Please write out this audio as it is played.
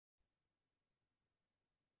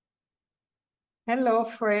Hello,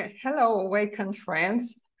 awakened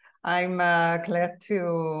friends. I'm I'm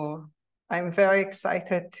very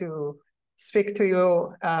excited to speak to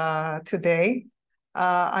you today.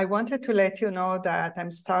 I wanted to let you know that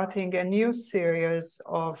I'm starting a new series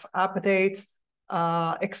of updates,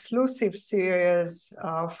 exclusive series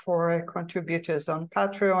for contributors on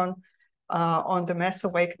Patreon on the mass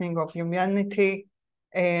awakening of humanity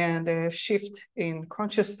and a shift in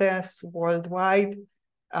consciousness worldwide.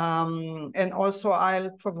 And also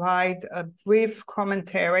I'll provide a brief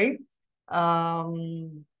commentary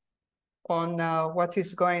on what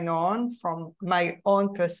is going on from my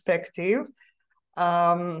own perspective.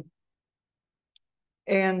 I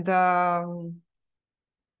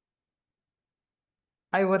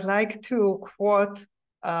would like to quote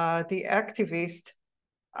the activist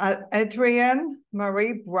Adrienne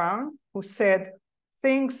Marie Brown, who said,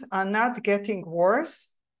 "Things are not getting worse,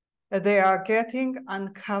 they are getting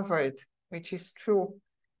uncovered," which is true,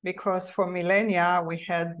 because for millennia, we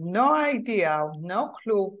had no idea, no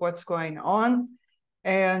clue what's going on.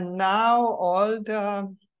 And now all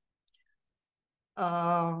the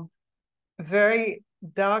very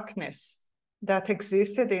darkness that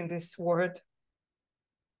existed in this world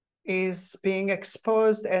is being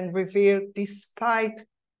exposed and revealed despite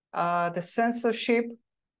the censorship.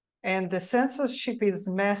 And the censorship is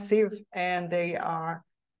massive, and they are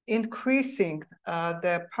increasing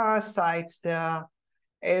the parasites.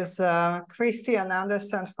 As Christian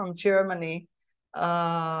Andersen from Germany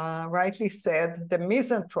rightly said, the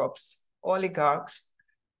misanthropes, oligarchs.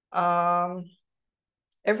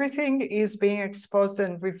 Everything is being exposed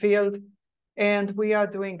and revealed, and we are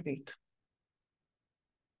doing it.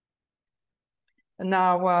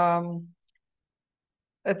 Now,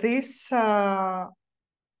 this, how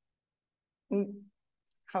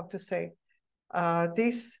to say,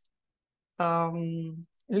 this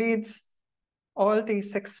leads, all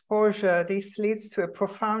this exposure, this leads to a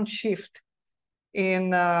profound shift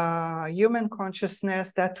in human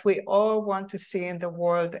consciousness that we all want to see in the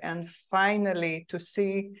world, and finally to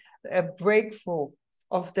see a breakthrough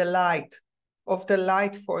of the light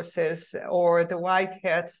forces, or the white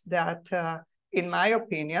hats that, in my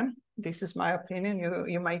opinion, this is my opinion,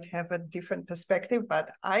 you might have a different perspective,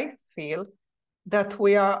 but I feel that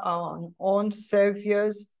we are our own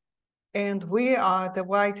saviors, and we are the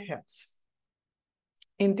white hats.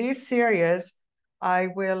 In this series, I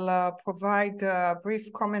will provide a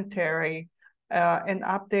brief commentary and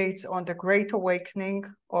updates on the Great Awakening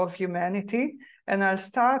of humanity. And I'll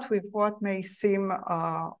start with what may seem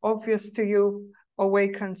obvious to you,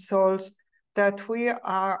 awakened souls, that we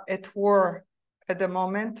are at war at the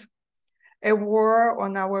moment, a war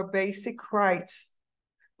on our basic rights,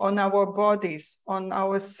 on our bodies, on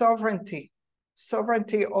our sovereignty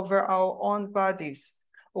over our own bodies,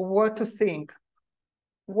 what to think,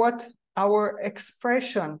 what our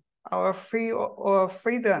expression, our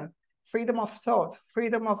freedom of thought,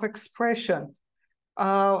 freedom of expression,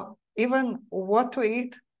 even what to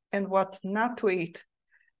eat and what not to eat,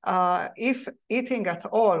 if eating at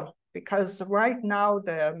all, because right now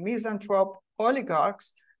the misanthrope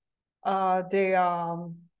oligarchs, they are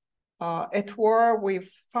at war with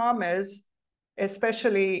farmers,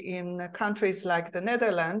 especially in countries like the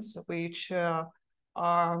Netherlands, which are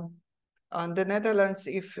the Netherlands,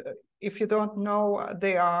 if you don't know,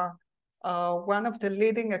 they are one of the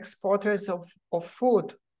leading exporters of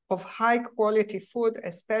food, of high quality food,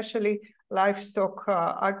 especially livestock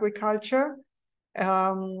agriculture,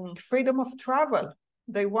 freedom of travel.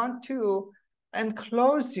 They want to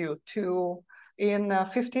enclose you in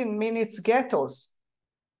 15 minutes ghettos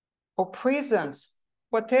or prisons,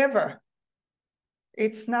 whatever.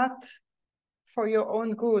 It's not for your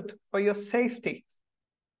own good, for your safety.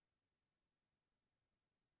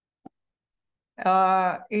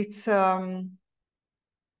 It's an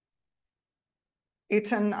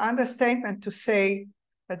understatement to say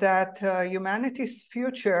that humanity's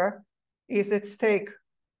future is at stake.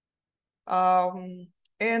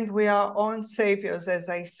 And we are own saviors, as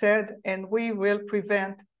I said, and we will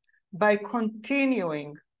prevent by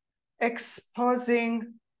continuing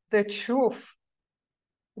exposing the truth.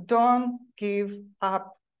 Don't give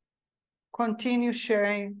up. Continue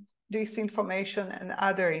sharing this information and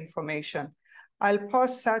other information. I'll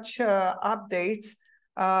post such updates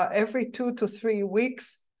every 2 to 3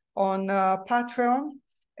 weeks on Patreon,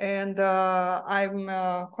 and I'm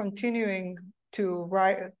continuing to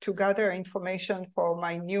gather information for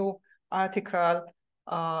my new article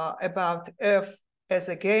about Earth as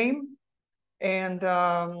a game, and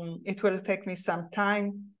it will take me some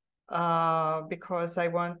time because I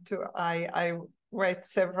read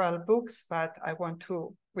several books, but I want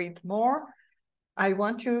to read more. I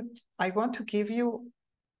want to give you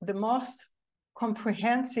the most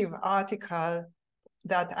comprehensive article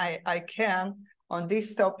that I can on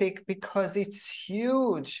this topic because it's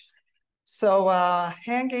huge. So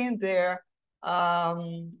hang in there,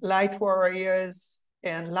 light warriors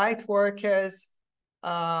and light workers,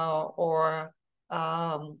 or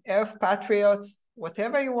earth patriots,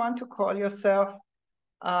 whatever you want to call yourself,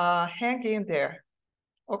 hang in there,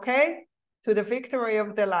 okay? To the victory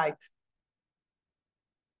of the light.